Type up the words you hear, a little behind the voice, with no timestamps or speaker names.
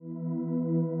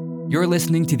You're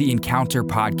listening to the Encounter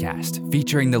podcast,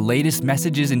 featuring the latest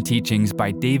messages and teachings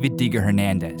by David Diga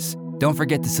Hernandez. Don't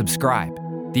forget to subscribe.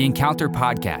 The Encounter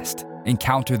podcast.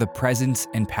 Encounter the presence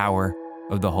and power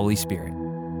of the Holy Spirit.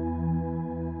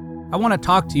 I want to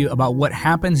talk to you about what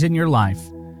happens in your life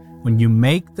when you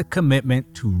make the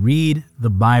commitment to read the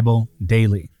Bible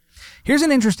daily. Here's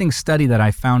an interesting study that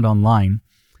I found online.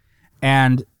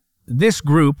 And this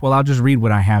group, well, I'll just read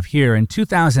what I have here. In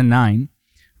 2009,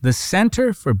 the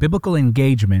Center for Biblical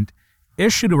Engagement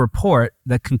issued a report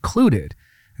that concluded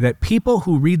that people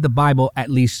who read the Bible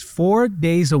at least 4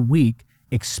 days a week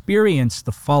experience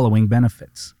the following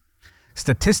benefits.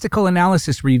 Statistical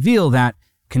analysis reveal that,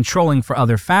 controlling for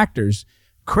other factors,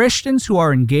 Christians who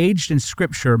are engaged in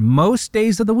Scripture most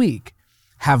days of the week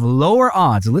have lower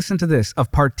odds, listen to this,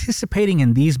 of participating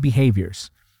in these behaviors.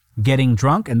 Getting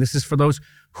drunk, and this is for those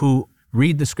who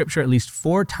read the Scripture at least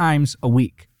 4 times a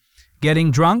week.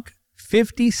 Getting drunk,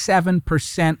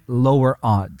 57% lower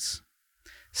odds.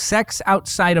 Sex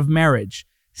outside of marriage,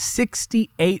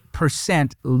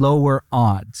 68% lower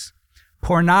odds.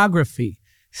 Pornography,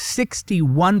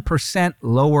 61%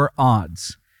 lower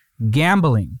odds.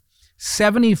 Gambling,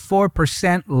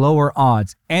 74% lower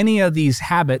odds. Any of these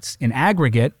habits in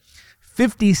aggregate,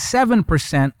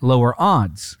 57% lower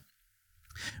odds.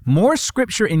 More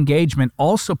Scripture engagement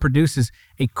also produces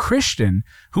a Christian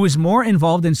who is more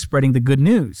involved in spreading the good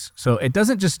news. So it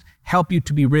doesn't just help you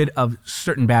to be rid of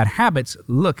certain bad habits.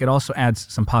 Look, it also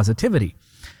adds some positivity.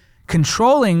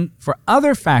 Controlling for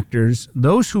other factors,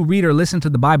 those who read or listen to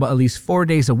the Bible at least 4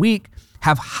 days a week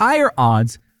have higher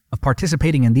odds of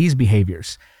participating in these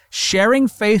behaviors. Sharing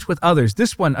faith with others.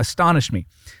 This one astonished me.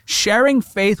 Sharing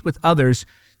faith with others,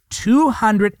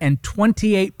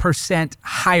 228%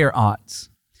 higher odds.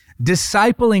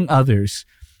 Discipling others,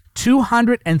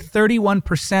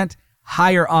 231%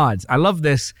 higher odds. I love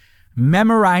this.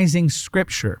 Memorizing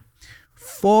Scripture,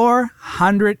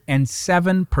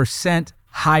 407%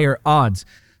 higher odds.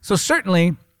 So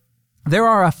certainly, there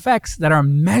are effects that are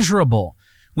measurable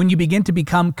when you begin to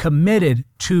become committed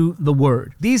to the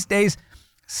Word. These days,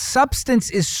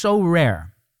 substance is so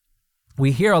rare.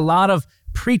 We hear a lot of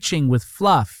preaching with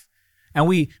fluff, and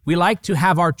we like to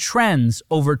have our trends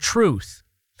over truth.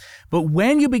 But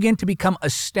when you begin to become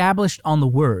established on the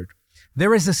Word,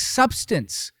 there is a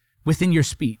substance within your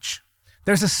speech.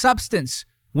 There's a substance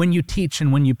when you teach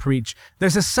and when you preach.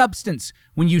 There's a substance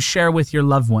when you share with your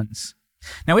loved ones.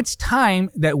 Now, it's time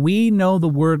that we know the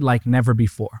Word like never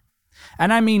before.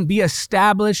 And I mean be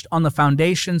established on the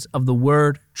foundations of the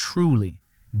Word truly,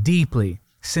 deeply,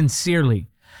 sincerely.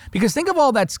 Because think of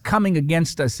all that's coming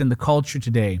against us in the culture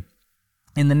today,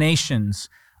 in the nations,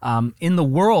 in the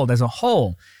world as a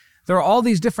whole. There are all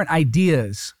these different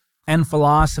ideas and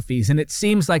philosophies, and it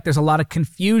seems like there's a lot of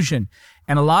confusion,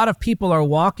 and a lot of people are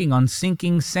walking on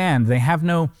sinking sand. They have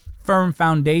no firm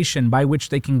foundation by which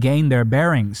they can gain their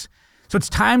bearings. So it's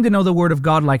time to know the Word of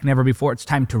God like never before. It's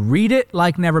time to read it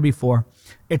like never before.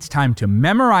 It's time to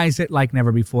memorize it like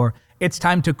never before. It's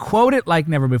time to quote it like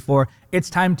never before.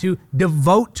 It's time to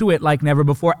devote to it like never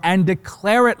before and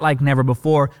declare it like never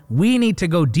before. We need to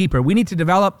go deeper. We need to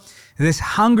develop this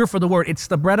hunger for the Word. It's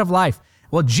the bread of life.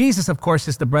 Well, Jesus, of course,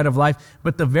 is the bread of life,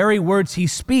 but the very words He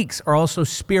speaks are also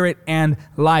spirit and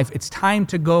life. It's time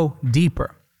to go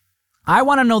deeper. I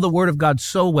want to know the Word of God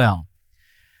so well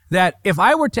that if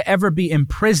I were to ever be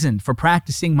imprisoned for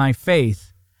practicing my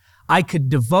faith, I could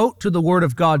devote to the Word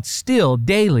of God still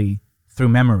daily through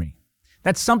memory.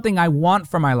 That's something I want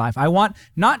for my life. I want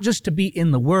not just to be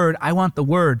in the Word, I want the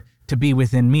Word to be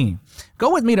within me.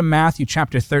 Go with me to Matthew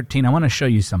chapter 13. I want to show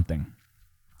you something.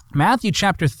 Matthew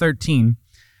chapter 13,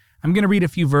 I'm going to read a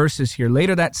few verses here.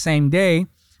 Later that same day,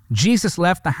 Jesus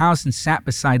left the house and sat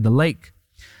beside the lake.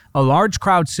 A large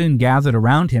crowd soon gathered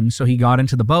around him, so he got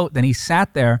into the boat. Then he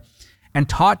sat there and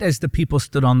taught as the people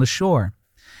stood on the shore.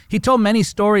 He told many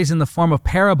stories in the form of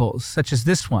parables, such as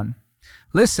this one.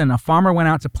 Listen, a farmer went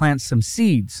out to plant some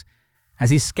seeds.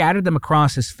 As he scattered them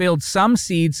across his field, some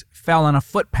seeds fell on a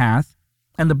footpath,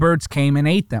 and the birds came and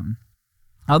ate them.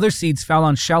 Other seeds fell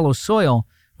on shallow soil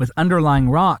with underlying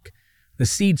rock. The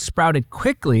seeds sprouted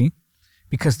quickly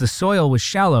because the soil was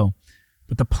shallow,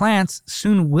 but the plants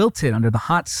soon wilted under the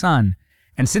hot sun,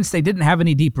 and since they didn't have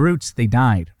any deep roots, they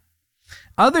died.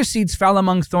 Other seeds fell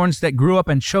among thorns that grew up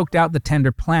and choked out the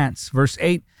tender plants. Verse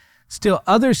 8, still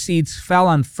other seeds fell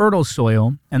on fertile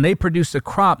soil, and they produced a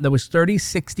crop that was 30,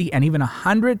 60, and even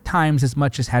 100 times as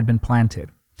much as had been planted.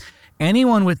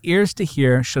 Anyone with ears to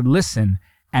hear should listen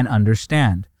and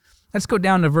understand. Let's go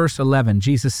down to verse 11.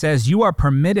 Jesus says, you are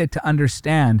permitted to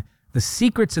understand the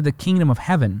secrets of the kingdom of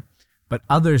heaven, but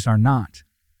others are not.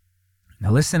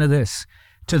 Now listen to this.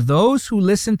 To those who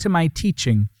listen to my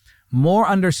teaching, more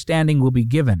understanding will be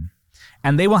given,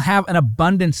 and they will have an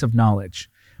abundance of knowledge.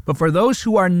 But for those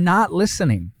who are not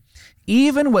listening,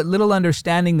 even what little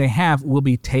understanding they have will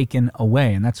be taken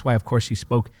away. And that's why, of course, he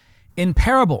spoke in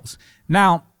parables.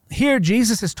 Now, here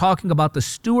Jesus is talking about the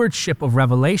stewardship of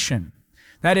revelation.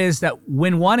 That is, that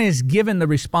when one is given the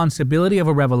responsibility of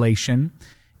a revelation,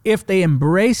 if they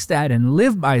embrace that and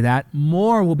live by that,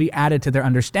 more will be added to their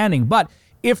understanding. But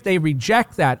if they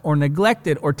reject that or neglect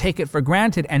it or take it for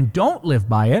granted and don't live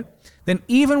by it, then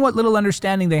even what little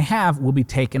understanding they have will be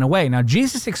taken away. Now,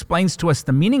 Jesus explains to us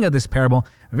the meaning of this parable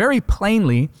very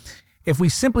plainly. If we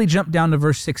simply jump down to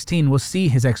verse 16, we'll see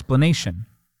his explanation.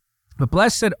 But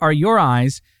blessed are your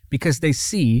eyes because they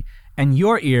see, and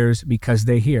your ears because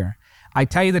they hear. I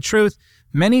tell you the truth,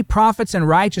 many prophets and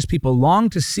righteous people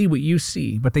longed to see what you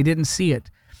see, but they didn't see it.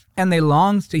 And they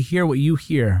longed to hear what you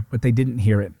hear, but they didn't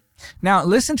hear it. Now,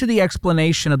 listen to the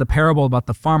explanation of the parable about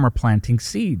the farmer planting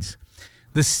seeds.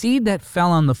 The seed that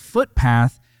fell on the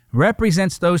footpath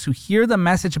represents those who hear the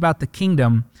message about the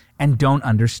kingdom and don't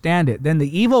understand it. Then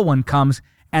the evil one comes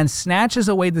and snatches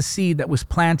away the seed that was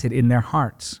planted in their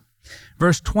hearts.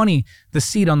 Verse 20, the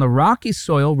seed on the rocky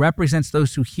soil represents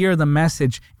those who hear the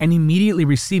message and immediately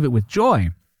receive it with joy.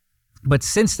 But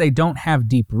since they don't have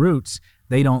deep roots,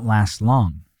 they don't last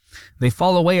long. They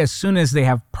fall away as soon as they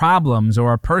have problems or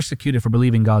are persecuted for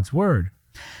believing God's word.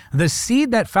 The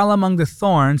seed that fell among the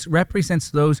thorns represents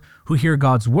those who hear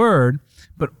God's word,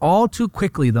 but all too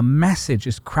quickly the message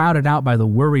is crowded out by the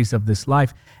worries of this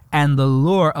life and the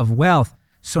lure of wealth,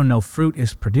 so no fruit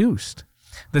is produced.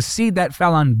 The seed that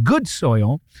fell on good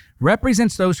soil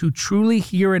represents those who truly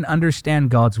hear and understand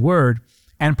God's word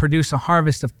and produce a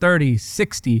harvest of 30,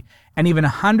 60, and even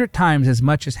 100 times as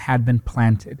much as had been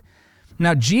planted.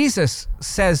 Now, Jesus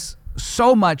says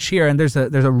so much here, and there's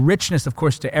a richness, of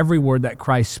course, to every word that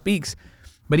Christ speaks.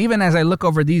 But even as I look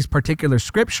over these particular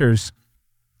scriptures,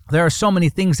 there are so many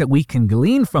things that we can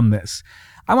glean from this.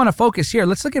 I want to focus here.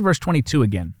 Let's look at verse 22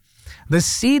 again. The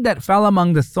seed that fell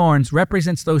among the thorns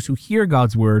represents those who hear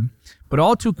God's word, but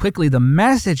all too quickly the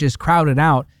message is crowded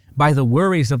out by the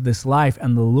worries of this life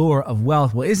and the lure of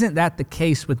wealth. Well, isn't that the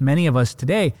case with many of us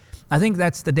today? I think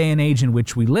that's the day and age in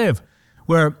which we live,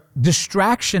 where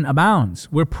distraction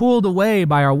abounds. We're pulled away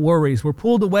by our worries. We're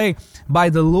pulled away by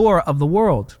the lure of the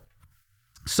world.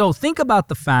 So think about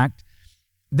the fact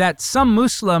that some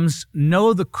Muslims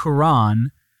know the Quran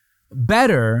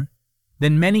better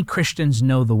than many Christians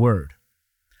know the word.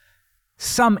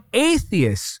 Some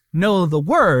atheists know the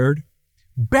word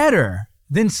better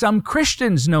than some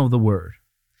Christians know the word.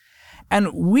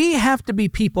 And we have to be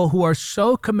people who are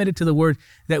so committed to the word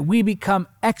that we become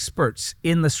experts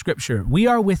in the scripture. We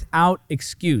are without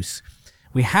excuse.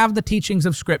 We have the teachings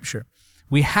of scripture.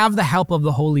 We have the help of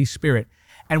the Holy Spirit.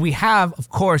 And we have, of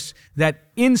course, that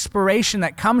inspiration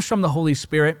that comes from the Holy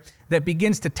Spirit that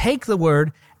begins to take the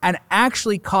word and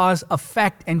actually cause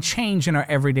effect and change in our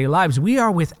everyday lives. We are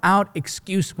without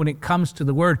excuse when it comes to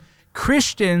the word.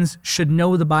 Christians should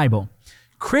know the Bible.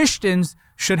 Christians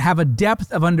should have a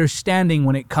depth of understanding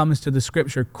when it comes to the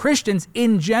scripture. Christians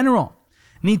in general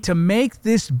need to make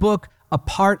this book a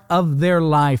part of their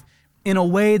life in a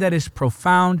way that is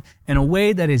profound, in a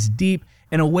way that is deep,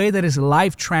 in a way that is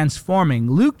life transforming.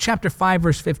 Luke chapter 5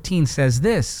 verse 15 says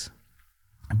this,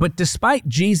 "But despite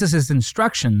Jesus'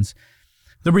 instructions,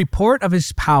 the report of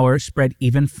his power spread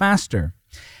even faster,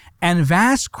 and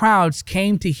vast crowds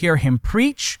came to hear him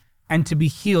preach and to be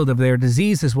healed of their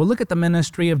diseases." Well, look at the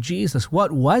ministry of Jesus.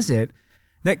 What was it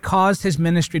that caused his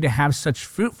ministry to have such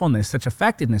fruitfulness, such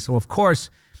effectiveness? Well, of course,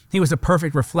 he was a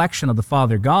perfect reflection of the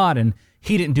Father God, and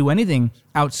he didn't do anything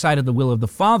outside of the will of the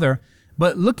Father.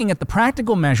 But looking at the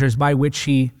practical measures by which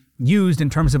he used in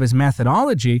terms of his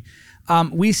methodology,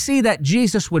 we see that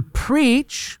Jesus would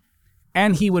preach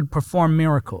and he would perform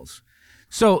miracles.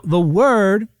 So the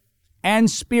word and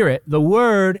spirit, the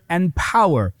word and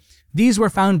power, these were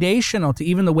foundational to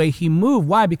even the way he moved.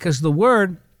 Why? Because the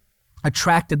word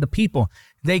attracted the people.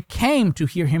 They came to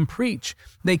hear him preach.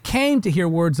 They came to hear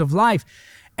words of life.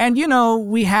 And, you know,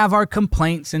 we have our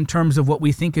complaints in terms of what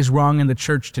we think is wrong in the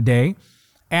church today.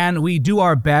 And we do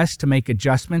our best to make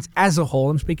adjustments as a whole.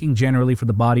 I'm speaking generally for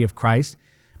the body of Christ.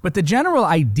 But the general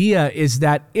idea is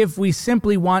that if we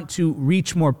simply want to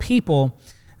reach more people,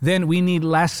 then we need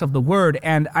less of the word.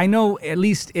 And I know, at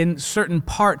least in certain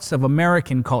parts of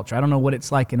American culture, I don't know what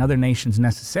it's like in other nations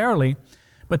necessarily,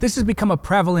 but this has become a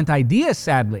prevalent idea,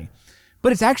 sadly.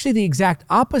 But it's actually the exact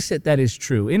opposite that is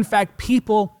true. In fact,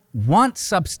 people want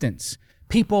substance.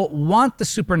 People want the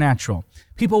supernatural.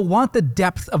 People want the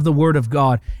depth of the word of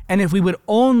God. And if we would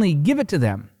only give it to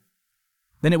them,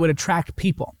 then it would attract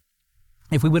people.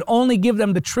 If we would only give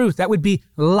them the truth, that would be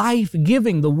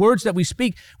life-giving. The words that we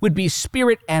speak would be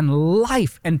spirit and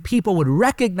life, and people would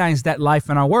recognize that life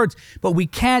in our words. But we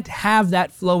can't have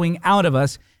that flowing out of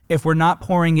us if we're not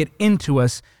pouring it into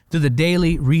us through the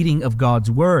daily reading of God's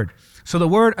word. So the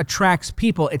word attracts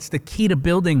people. It's the key to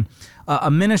building a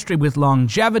ministry with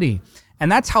longevity.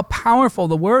 And that's how powerful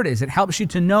the word is. It helps you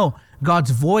to know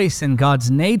God's voice and God's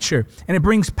nature, and it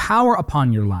brings power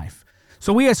upon your life.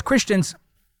 So we as Christians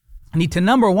need to,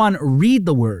 number one, read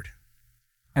the word.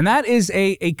 And that is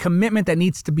a commitment that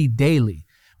needs to be daily.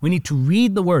 We need to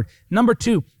read the word. Number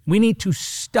two, we need to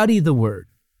study the word.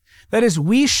 That is,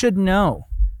 we should know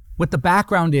what the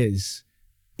background is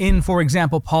in, for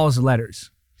example, Paul's letters.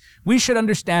 We should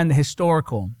understand the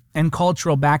historical and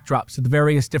cultural backdrops of the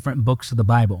various different books of the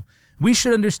Bible. We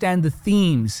should understand the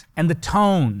themes and the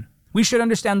tone. We should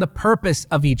understand the purpose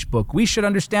of each book. We should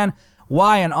understand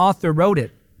why an author wrote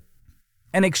it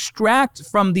and extract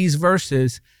from these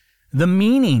verses the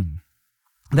meaning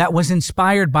that was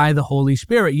inspired by the Holy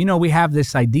Spirit. You know, we have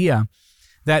this idea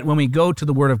that when we go to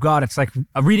the Word of God, it's like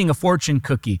reading a fortune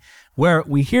cookie, where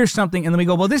we hear something and then we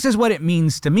go, well, this is what it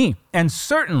means to me. And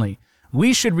certainly,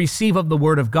 we should receive of the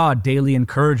Word of God daily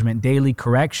encouragement, daily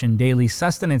correction, daily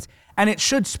sustenance, and it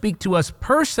should speak to us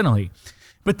personally.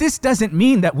 But this doesn't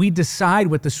mean that we decide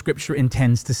what the Scripture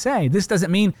intends to say. This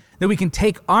doesn't mean that we can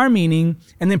take our meaning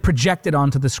and then project it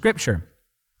onto the Scripture.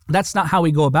 That's not how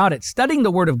we go about it. Studying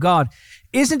the Word of God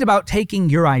isn't about taking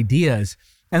your ideas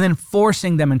and then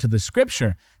forcing them into the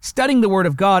Scripture. Studying the Word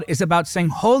of God is about saying,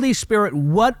 Holy Spirit,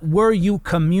 what were you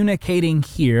communicating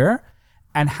here?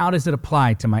 And how does it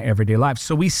apply to my everyday life?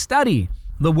 So we study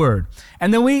the word,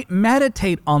 and then we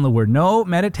meditate on the word. No,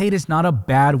 meditate is not a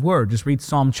bad word. Just read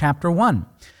Psalm chapter 1.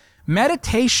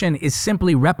 Meditation is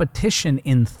simply repetition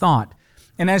in thought.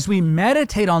 And as we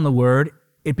meditate on the word,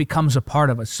 it becomes a part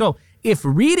of us. So if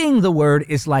reading the word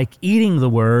is like eating the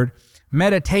word,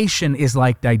 meditation is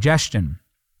like digestion.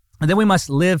 And then we must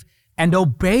live and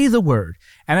obey the word.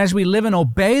 And as we live and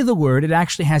obey the word, it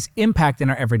actually has impact in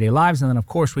our everyday lives. And then, of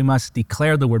course, we must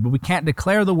declare the word. But we can't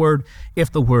declare the word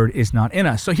if the word is not in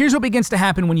us. So here's what begins to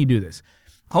happen when you do this.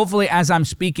 Hopefully, as I'm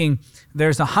speaking,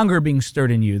 there's a hunger being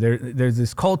stirred in you. There's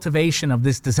this cultivation of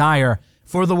this desire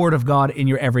for the word of God in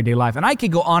your everyday life. And I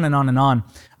could go on and on and on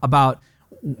about,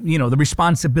 you know, the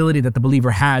responsibility that the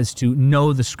believer has to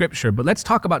know the Scripture. But let's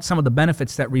talk about some of the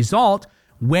benefits that result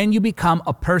when you become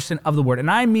a person of the word.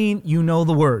 And I mean, you know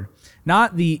the word,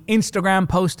 not the Instagram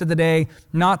post of the day,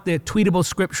 not the tweetable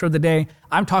scripture of the day.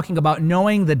 I'm talking about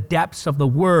knowing the depths of the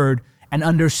word and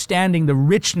understanding the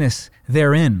richness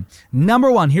therein.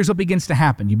 Number one, here's what begins to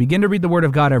happen. You begin to read the word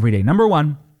of God every day. Number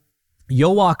one,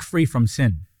 you'll walk free from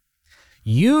sin.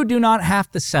 You do not have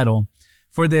to settle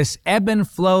for this ebb and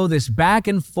flow, this back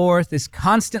and forth, this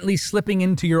constantly slipping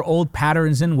into your old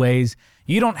patterns and ways.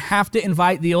 You don't have to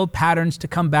invite the old patterns to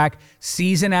come back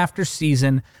season after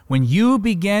season. When you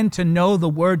begin to know the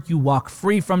word, you walk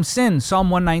free from sin. Psalm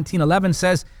 119:11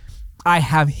 says, I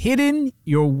have hidden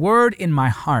your word in my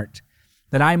heart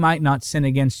that I might not sin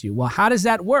against you. Well, how does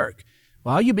that work?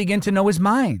 Well, you begin to know his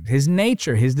mind, his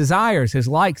nature, his desires, his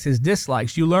likes, his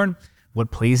dislikes. You learn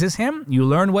what pleases him, you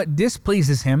learn what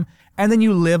displeases him, and then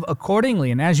you live accordingly.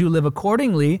 And as you live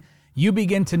accordingly, you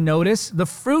begin to notice the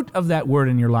fruit of that word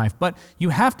in your life. But you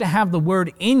have to have the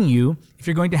word in you if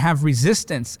you're going to have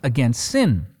resistance against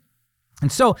sin.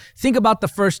 And so think about the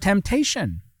first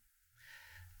temptation.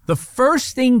 The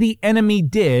first thing the enemy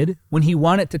did when he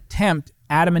wanted to tempt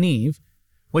Adam and Eve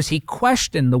was he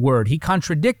questioned the word. He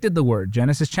contradicted the word.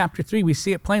 Genesis chapter 3, we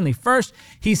see it plainly. First,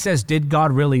 he says, did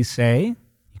God really say?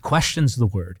 He questions the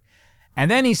word. And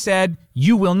then he said,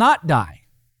 you will not die.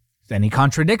 Then he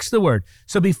contradicts the word.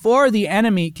 So before the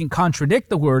enemy can contradict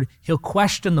the word, he'll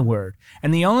question the word.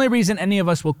 And the only reason any of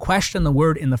us will question the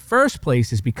word in the first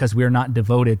place is because we are not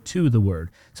devoted to the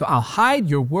word. So I'll hide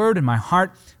your word in my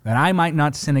heart that I might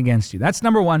not sin against you. That's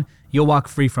number one, you'll walk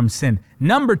free from sin.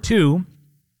 Number two,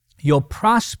 you'll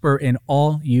prosper in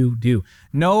all you do.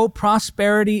 No,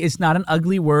 prosperity is not an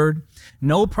ugly word.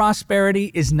 No,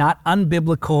 prosperity is not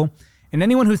unbiblical. And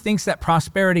anyone who thinks that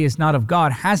prosperity is not of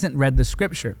God hasn't read the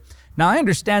Scripture. Now, I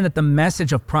understand that the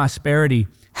message of prosperity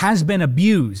has been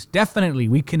abused. Definitely,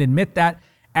 we can admit that,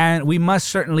 and we must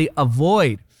certainly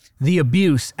avoid the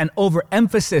abuse and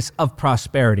overemphasis of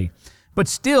prosperity. But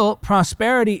still,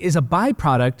 prosperity is a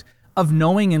byproduct of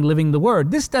knowing and living the Word.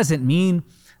 This doesn't mean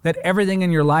that everything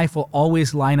in your life will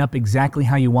always line up exactly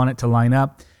how you want it to line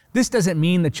up. This doesn't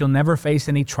mean that you'll never face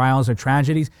any trials or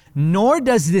tragedies, nor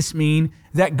does this mean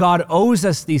that God owes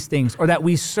us these things or that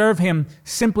we serve him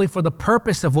simply for the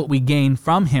purpose of what we gain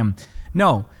from him.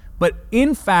 No, but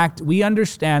in fact, we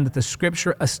understand that the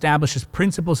scripture establishes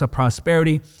principles of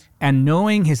prosperity, and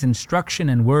knowing his instruction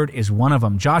and word is one of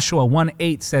them. Joshua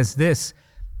 1:8 says this,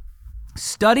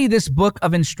 "Study this book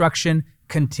of instruction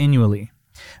continually.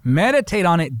 Meditate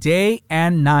on it day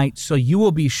and night, so you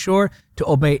will be sure to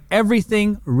obey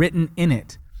everything written in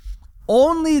it.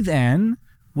 Only then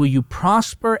will you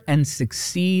prosper and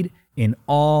succeed in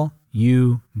all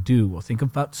you do." Well, think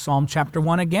about Psalm chapter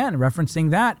 1 again, referencing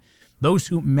that. Those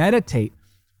who meditate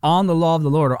on the law of the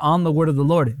Lord, or on the word of the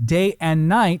Lord, day and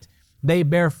night, they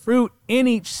bear fruit in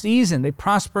each season. They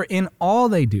prosper in all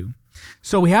they do.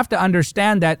 So we have to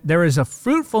understand that there is a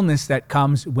fruitfulness that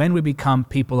comes when we become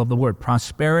people of the word.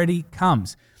 Prosperity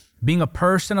comes. Being a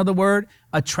person of the word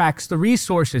attracts the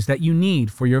resources that you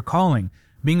need for your calling.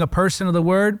 Being a person of the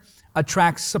word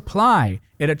attracts supply.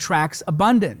 It attracts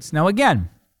abundance. Now again,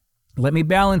 let me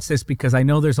balance this, because I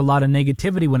know there's a lot of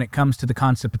negativity when it comes to the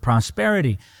concept of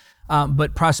prosperity.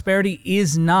 But prosperity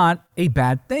is not a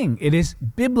bad thing. It is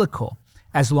biblical.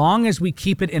 As long as we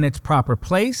keep it in its proper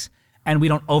place and we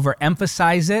don't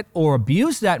overemphasize it or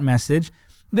abuse that message,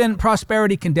 then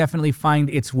prosperity can definitely find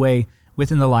its way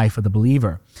within the life of the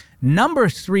believer. Number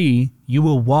 3, you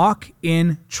will walk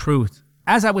in truth.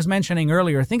 As I was mentioning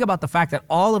earlier, think about the fact that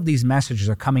all of these messages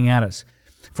are coming at us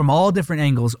from all different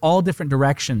angles, all different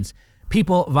directions,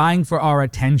 people vying for our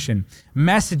attention,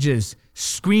 messages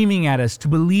screaming at us to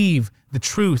believe the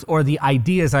truth, or the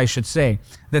ideas, I should say,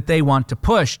 that they want to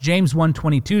push. James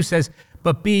 1:22 says,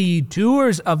 "But be ye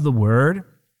doers of the word,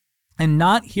 and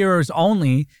not hearers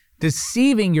only,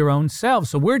 deceiving your own selves."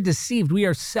 So we're deceived. We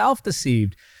are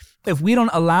self-deceived if we don't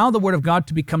allow the word of God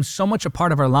to become so much a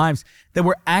part of our lives that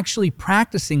we're actually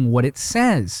practicing what it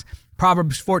says.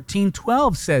 Proverbs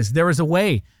 14:12 says, "There is a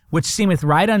way which seemeth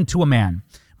right unto a man,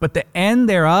 but the end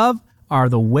thereof are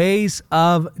the ways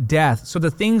of death." So the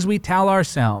things we tell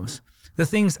ourselves, the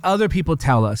things other people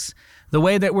tell us, the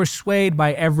way that we're swayed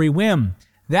by every whim,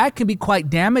 that can be quite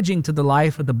damaging to the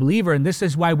life of the believer. And this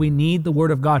is why we need the word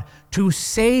of God to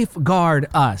safeguard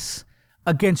us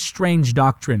against strange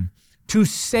doctrine, to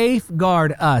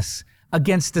safeguard us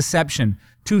against deception,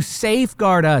 to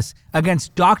safeguard us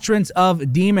against doctrines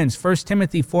of demons. 1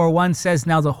 Timothy 4:1 says,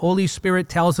 "Now the Holy Spirit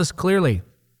tells us clearly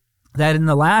that in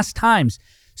the last times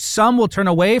some will turn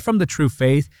away from the true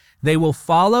faith. They will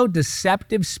follow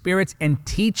deceptive spirits and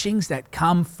teachings that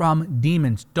come from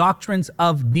demons," doctrines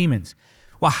of demons.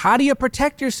 Well, how do you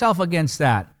protect yourself against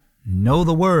that? Know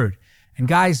the word. And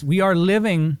guys, we are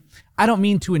living, I don't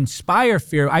mean to inspire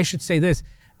fear. I should say this.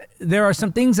 There are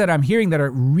some things that I'm hearing that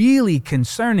are really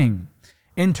concerning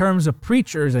in terms of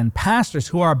preachers and pastors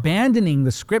who are abandoning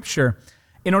the scripture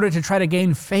in order to try to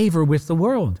gain favor with the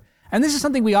world. And this is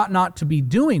something we ought not to be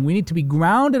doing. We need to be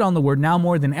grounded on the word now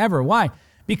more than ever. Why?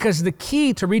 Because the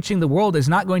key to reaching the world is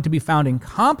not going to be found in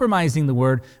compromising the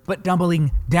word, but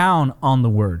doubling down on the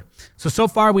word. So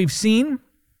far we've seen,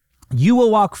 you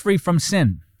will walk free from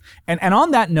sin. And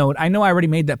on that note, I know I already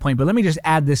made that point, but let me just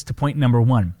add this to point number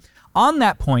 1. On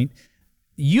that point,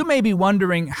 you may be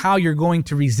wondering how you're going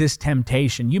to resist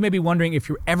temptation. You may be wondering if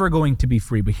you're ever going to be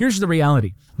free. But here's the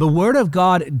reality. The word of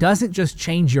God doesn't just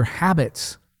change your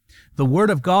habits. The word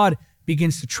of God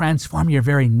begins to transform your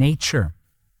very nature.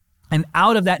 And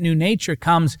out of that new nature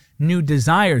comes new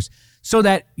desires, so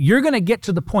that you're going to get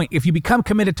to the point, if you become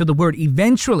committed to the word,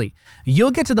 eventually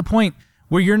you'll get to the point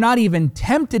where you're not even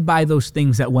tempted by those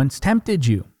things that once tempted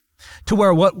you, to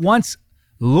where what once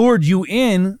lured you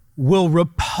in will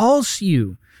repulse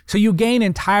you. So you gain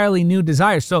entirely new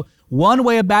desires. So one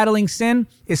way of battling sin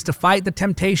is to fight the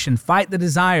temptation, fight the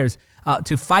desires,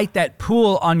 to fight that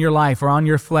pull on your life or on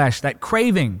your flesh, that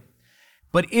craving.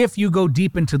 But if you go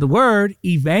deep into the word,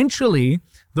 eventually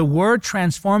the word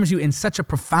transforms you in such a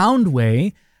profound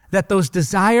way that those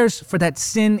desires for that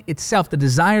sin itself, the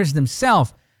desires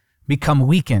themselves, become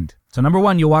weakened. So number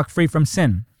 1, you'll walk free from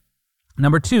sin.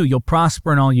 Number 2, you'll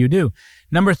prosper in all you do.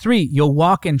 Number 3, you'll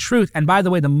walk in truth. And by the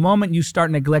way, the moment you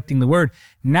start neglecting the word,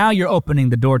 now you're opening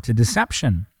the door to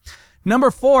deception.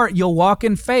 Number 4, you'll walk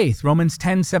in faith. Romans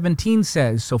 10:17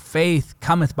 says, "So faith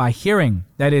cometh by hearing,"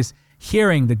 that is,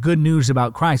 hearing the good news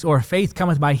about Christ, or faith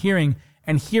cometh by hearing,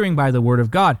 and hearing by the word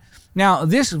of God. Now,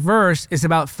 this verse is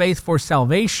about faith for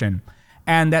salvation,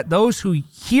 and that those who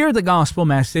hear the gospel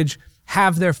message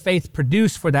have their faith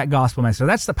produced for that gospel message. So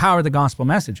that's the power of the gospel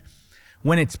message.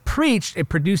 When it's preached, it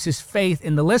produces faith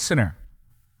in the listener.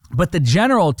 But the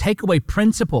general takeaway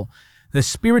principle, the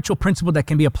spiritual principle that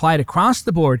can be applied across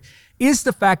the board, is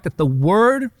the fact that the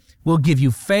word will give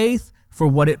you faith for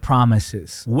what it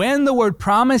promises. When the word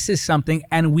promises something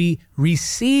and we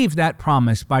receive that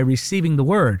promise by receiving the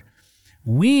word,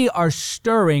 we are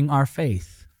stirring our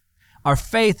faith. Our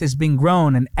faith is being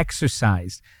grown and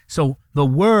exercised. So the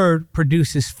word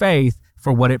produces faith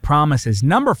for what it promises.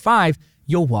 Number 5,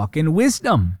 you'll walk in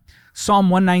wisdom. Psalm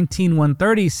 119,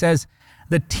 130 says,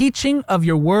 the teaching of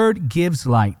your word gives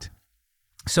light,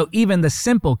 so even the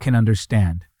simple can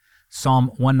understand.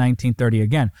 Psalm 119:30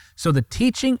 again. So the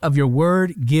teaching of your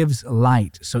word gives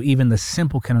light, so even the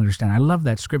simple can understand. I love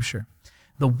that scripture.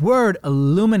 The word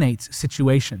illuminates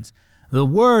situations. The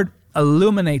word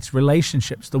illuminates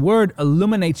relationships. The word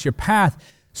illuminates your path,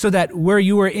 so that where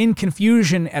you were in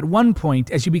confusion at one point,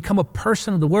 as you become a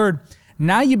person of the word,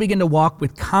 now you begin to walk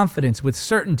with confidence, with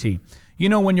certainty. You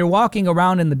know, when you're walking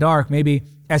around in the dark, maybe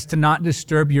as to not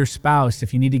disturb your spouse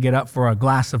if you need to get up for a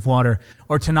glass of water,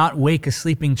 or to not wake a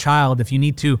sleeping child if you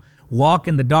need to walk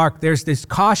in the dark, there's this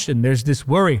caution, there's this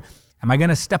worry. Am I going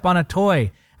to step on a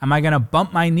toy? Am I going to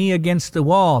bump my knee against the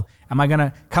wall? Am I going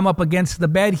to come up against the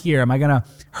bed here? Am I going to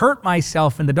hurt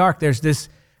myself in the dark? There's this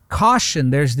caution,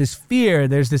 there's this fear,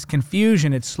 there's this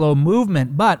confusion. It's slow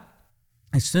movement, but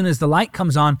as soon as the light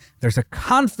comes on, there's a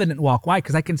confident walk. Why?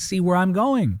 Because I can see where I'm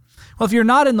going. Well, if you're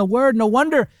not in the Word, no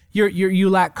wonder you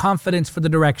lack confidence for the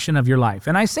direction of your life.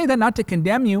 And I say that not to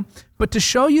condemn you, but to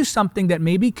show you something that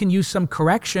maybe can use some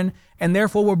correction and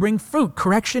therefore will bring fruit.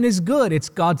 Correction is good. It's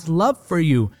God's love for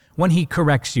you when He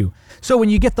corrects you. So when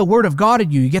you get the Word of God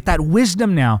in you, you get that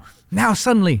wisdom now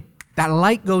suddenly that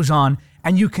light goes on,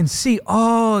 and you can see,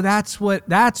 oh, that's what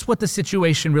the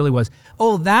situation really was.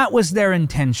 Oh, that was their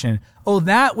intention. Oh,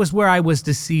 that was where I was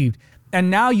deceived. And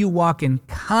now you walk in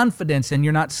confidence and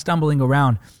you're not stumbling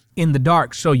around in the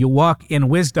dark. So you walk in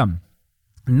wisdom.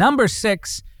 Number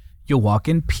 6, you walk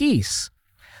in peace.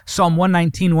 Psalm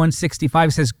 119,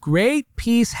 165 says, great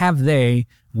peace have they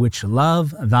which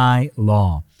love thy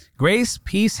law. Grace,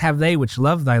 peace have they which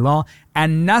love thy law,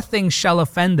 and nothing shall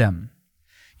offend them.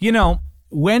 You know,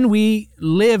 when we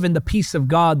live in the peace of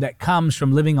God that comes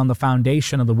from living on the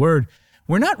foundation of the Word,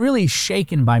 we're not really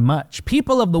shaken by much.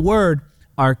 People of the Word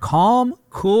are calm,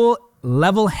 cool,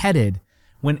 level-headed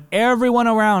when everyone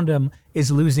around them is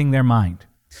losing their mind.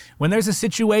 When there's a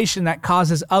situation that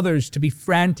causes others to be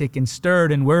frantic and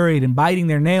stirred and worried and biting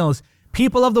their nails,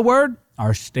 people of the Word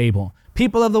are stable.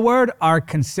 People of the Word are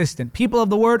consistent. People of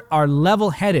the Word are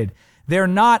level-headed. They're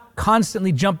not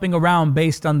constantly jumping around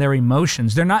based on their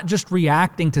emotions. They're not just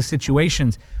reacting to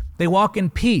situations. They walk in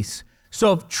peace.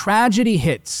 So if tragedy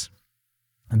hits,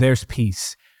 there's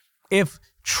peace. If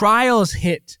trials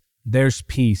hit, there's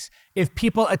peace. If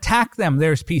people attack them,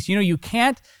 there's peace. You know,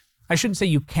 I shouldn't say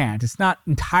you can't. It's not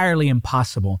entirely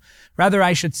impossible. Rather,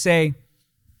 I should say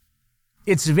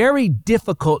it's very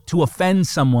difficult to offend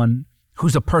someone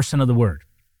who's a person of the Word.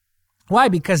 Why?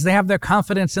 Because they have their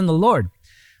confidence in the Lord.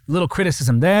 A little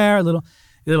criticism there, a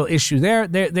little issue there.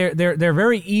 They're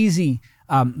very easy.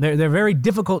 They're very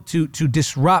difficult to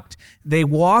disrupt. They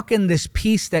walk in this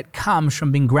peace that comes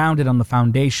from being grounded on the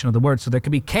foundation of the Word. So there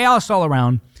could be chaos all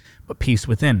around, but peace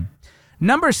within.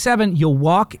 Number 7, you'll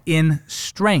walk in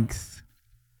strength.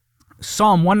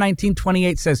 Psalm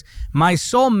 119:28 says, my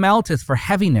soul melteth for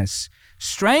heaviness.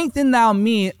 Strengthen thou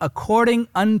me according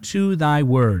unto thy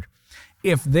word.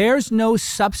 If there's no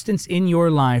substance in your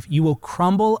life, you will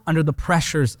crumble under the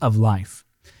pressures of life.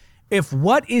 If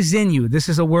what is in you, this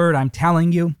is a word I'm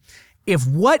telling you, if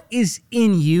what is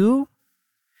in you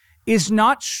is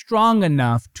not strong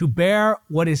enough to bear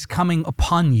what is coming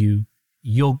upon you,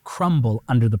 you'll crumble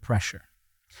under the pressure.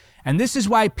 And this is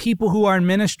why people who are in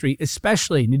ministry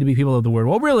especially need to be people of the Word.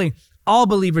 Well, really, all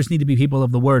believers need to be people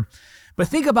of the Word. But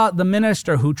think about the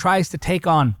minister who tries to take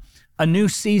on a new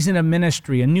season of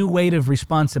ministry, a new weight of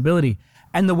responsibility,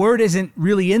 and the Word isn't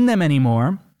really in them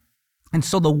anymore. And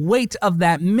so the weight of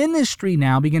that ministry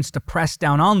now begins to press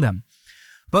down on them.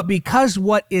 But because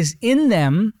what is in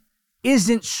them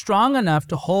isn't strong enough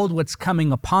to hold what's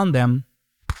coming upon them,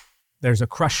 there's a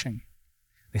crushing.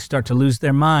 They start to lose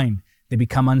their mind. They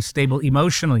become unstable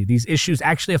emotionally. These issues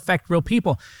actually affect real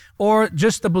people, or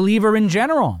just the believer in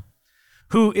general,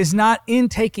 who is not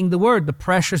intaking the Word, the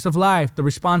pressures of life, the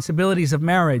responsibilities of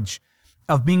marriage,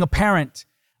 of being a parent,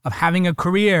 of having a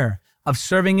career, of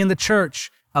serving in the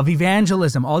church, of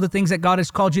evangelism, all the things that God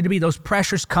has called you to be. Those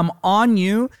pressures come on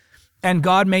you, and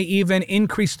God may even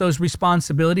increase those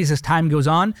responsibilities as time goes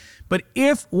on. But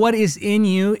if what is in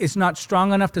you is not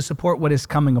strong enough to support what is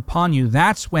coming upon you,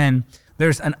 that's when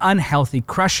there's an unhealthy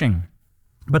crushing.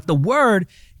 But the Word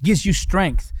gives you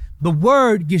strength. The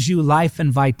Word gives you life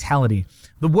and vitality.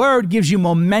 The Word gives you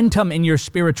momentum in your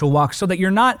spiritual walk so that you're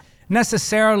not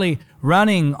necessarily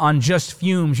running on just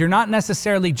fumes. You're not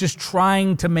necessarily just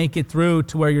trying to make it through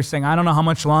to where you're saying, I don't know how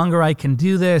much longer I can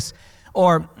do this.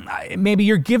 Or maybe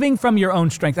you're giving from your own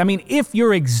strength. I mean, if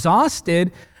you're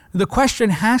exhausted, the question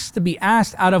has to be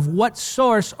asked, out of what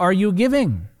source are you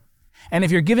giving? And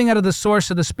if you're giving out of the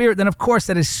source of the Spirit, then of course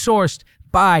that is sourced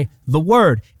by the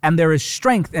Word. And there is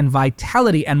strength and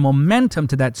vitality and momentum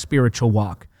to that spiritual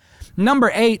walk.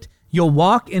 Number 8, you'll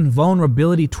walk in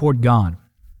vulnerability toward God.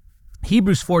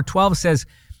 Hebrews 4:12 says,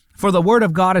 "For the Word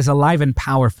of God is alive and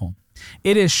powerful.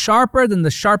 It is sharper than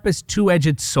the sharpest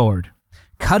two-edged sword,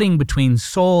 cutting between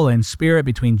soul and spirit,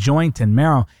 between joint and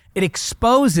marrow. It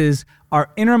exposes our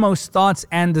innermost thoughts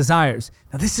and desires."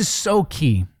 Now, this is so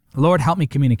key. Lord, help me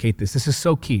communicate this. This is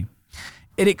so key.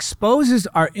 It exposes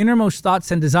our innermost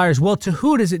thoughts and desires. Well, to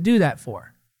who does it do that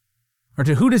for? Or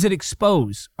to who does it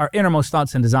expose our innermost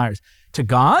thoughts and desires? To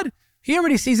God? He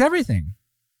already sees everything.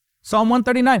 Psalm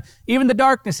 139, even the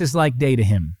darkness is like day to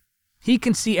him. He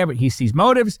can see everything. He sees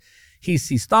motives, he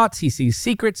sees thoughts, he sees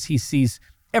secrets, he sees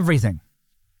everything.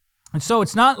 And so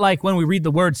it's not like when we read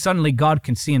the word, suddenly God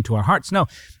can see into our hearts. No.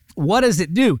 What does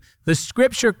it do? The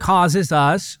scripture causes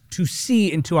us to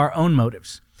see into our own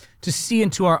motives, to see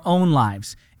into our own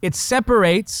lives. It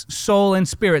separates soul and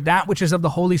spirit, that which is of the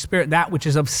Holy Spirit, that which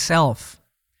is of self.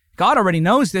 God already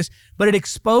knows this, but it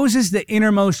exposes the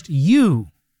innermost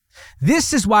you.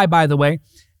 This is why, by the way,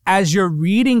 as you're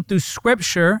reading through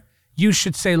scripture, you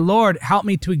should say, Lord, help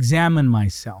me to examine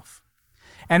myself.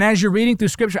 And as you're reading through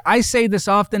scripture, I say this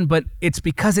often, but it's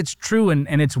because it's true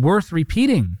and it's worth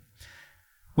repeating.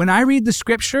 When I read the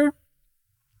scripture,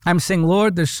 I'm saying,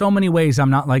 Lord, there's so many ways I'm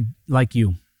not like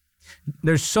you.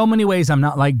 There's so many ways I'm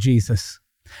not like Jesus.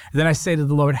 And then I say to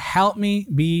the Lord, help me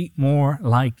be more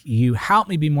like you. Help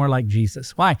me be more like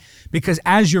Jesus. Why? Because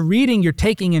as you're reading, you're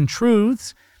taking in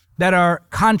truths that are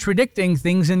contradicting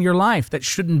things in your life that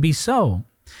shouldn't be so.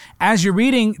 As you're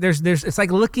reading, it's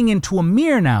like looking into a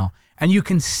mirror now. And you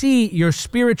can see your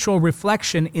spiritual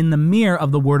reflection in the mirror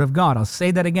of the Word of God. I'll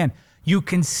say that again. You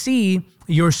can see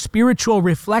your spiritual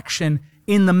reflection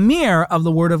in the mirror of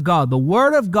the Word of God. The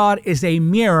Word of God is a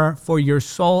mirror for your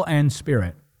soul and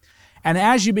spirit. And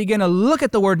as you begin to look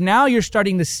at the Word, now you're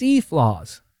starting to see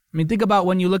flaws. I mean, think about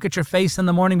when you look at your face in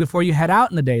the morning before you head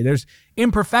out in the day. There's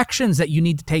imperfections that you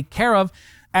need to take care of.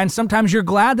 And sometimes you're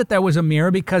glad that there was a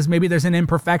mirror because maybe there's an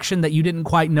imperfection that you didn't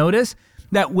quite notice.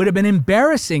 That would have been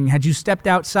embarrassing had you stepped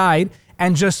outside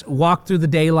and just walked through the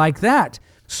day like that.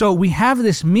 So we have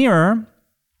this mirror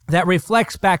that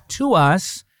reflects back to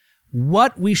us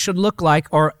what we should look like,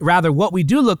 or rather what we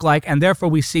do look like, and therefore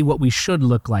we see what we should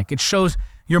look like. It shows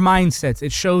your mindsets.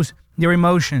 It shows your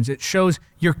emotions. It shows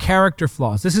your character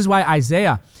flaws. This is why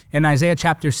Isaiah, in Isaiah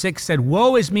chapter 6, said,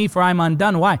 "Woe is me, for I'm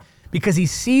undone." Why? Because he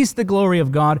sees the glory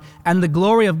of God, and the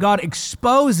glory of God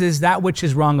exposes that which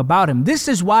is wrong about him. This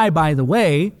is why, by the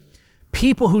way,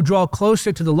 people who draw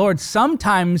closer to the Lord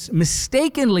sometimes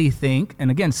mistakenly think, and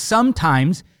again,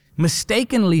 sometimes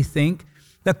mistakenly think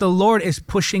that the Lord is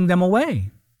pushing them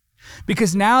away.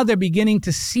 Because now they're beginning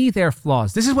to see their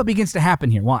flaws. This is what begins to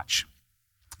happen here. Watch.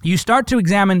 You start to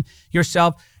examine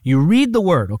yourself. You read the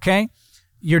word, okay?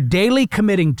 You're daily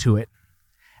committing to it.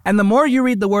 And the more you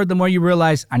read the word, the more you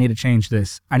realize, I need to change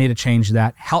this. I need to change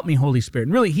that. Help me, Holy Spirit.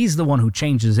 And really, he's the one who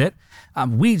changes it.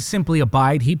 We simply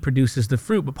abide. He produces the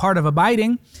fruit. But part of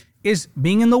abiding is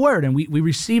being in the word. And we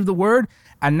receive the word.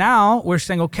 And now we're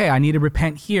saying, okay, I need to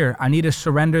repent here. I need to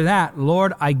surrender that.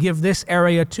 Lord, I give this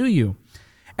area to you.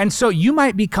 And so you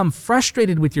might become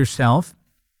frustrated with yourself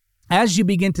as you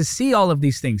begin to see all of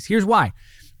these things. Here's why.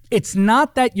 It's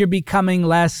not that you're becoming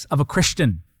less of a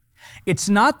Christian. It's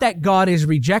not that God is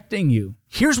rejecting you.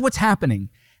 Here's what's happening.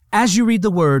 As you read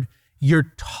the word,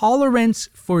 your tolerance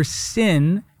for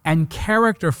sin and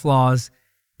character flaws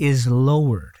is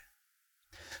lowered.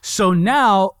 So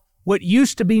now, what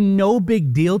used to be no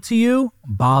big deal to you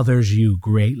bothers you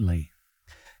greatly.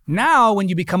 Now, when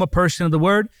you become a person of the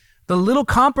word, the little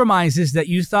compromises that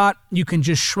you thought you can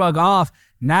just shrug off,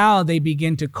 now they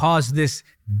begin to cause this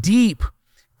deep,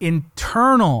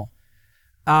 internal,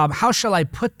 how shall I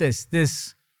put this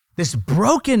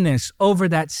brokenness over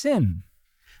that sin,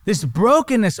 this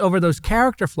brokenness over those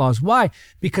character flaws. Why?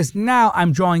 Because now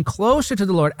I'm drawing closer to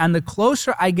the Lord, and the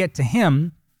closer I get to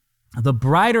him, the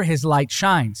brighter his light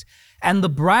shines. And the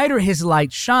brighter his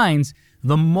light shines,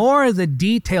 the more the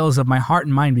details of my heart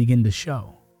and mind begin to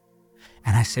show.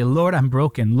 And I say, Lord, I'm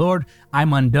broken. Lord,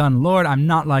 I'm undone. Lord, I'm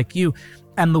not like you.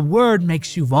 And the word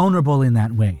makes you vulnerable in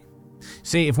that way.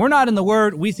 See, if we're not in the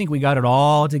word, we think we got it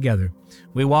all together.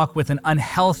 We walk with an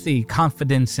unhealthy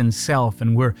confidence in self,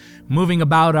 and we're moving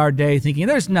about our day thinking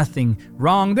there's nothing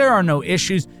wrong. There are no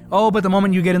issues. Oh, but the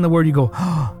moment you get in the word, you go,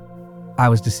 oh, I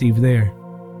was deceived there.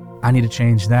 I need to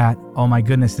change that. Oh my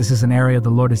goodness, this is an area the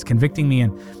Lord is convicting me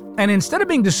in. And instead of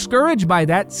being discouraged by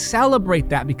that, celebrate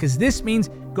that, because this means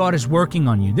God is working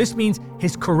on you. This means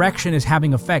His correction is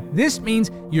having effect. This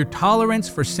means your tolerance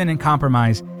for sin and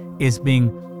compromise is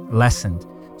being lessened.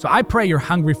 So I pray you're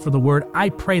hungry for the Word. I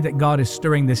pray that God is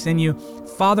stirring this in you.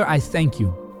 Father, I thank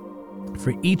you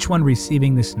for each one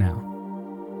receiving this now.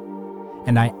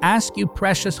 And I ask you,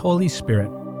 precious Holy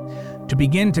Spirit, to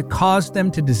begin to cause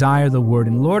them to desire the Word.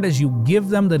 And Lord, as you give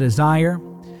them the desire,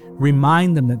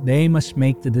 remind them that they must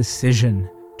make the decision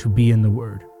to be in the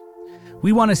Word.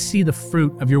 We want to see the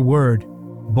fruit of your Word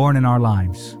born in our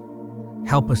lives.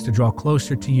 Help us to draw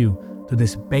closer to you through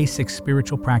this basic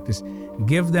spiritual practice.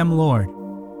 Give them, Lord,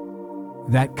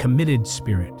 that committed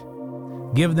spirit.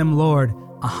 Give them, Lord,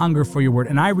 a hunger for your Word.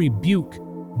 And I rebuke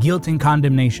guilt and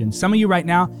condemnation. Some of you right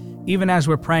now, even as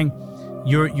we're praying,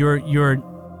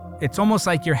 it's almost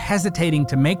like you're hesitating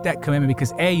to make that commitment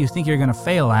because A, you think you're going to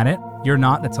fail at it. You're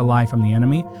not. That's a lie from the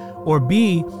enemy. Or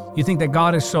B, you think that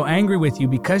God is so angry with you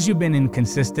because you've been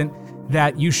inconsistent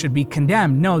that you should be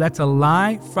condemned. No, that's a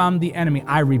lie from the enemy.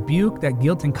 I rebuke that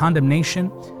guilt and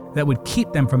condemnation that would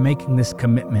keep them from making this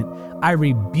commitment. I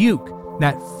rebuke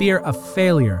that fear of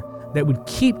failure that would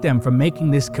keep them from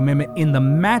making this commitment. In the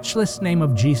matchless name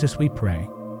of Jesus, we pray.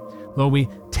 Lord, we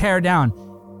tear down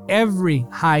every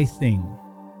high thing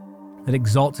that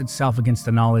exalts itself against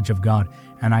the knowledge of God.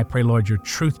 And I pray, Lord, your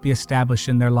truth be established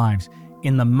in their lives.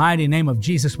 In the mighty name of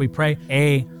Jesus, we pray.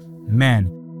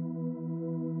 Amen.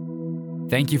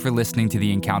 Thank you for listening to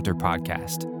the Encounter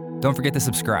Podcast. Don't forget to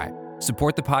subscribe.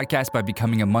 Support the podcast by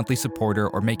becoming a monthly supporter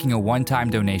or making a one-time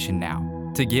donation now.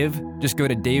 To give, just go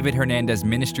to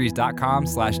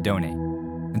davidhernandezministries.com/donate.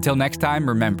 Until next time,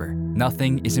 remember,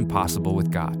 nothing is impossible with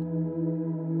God.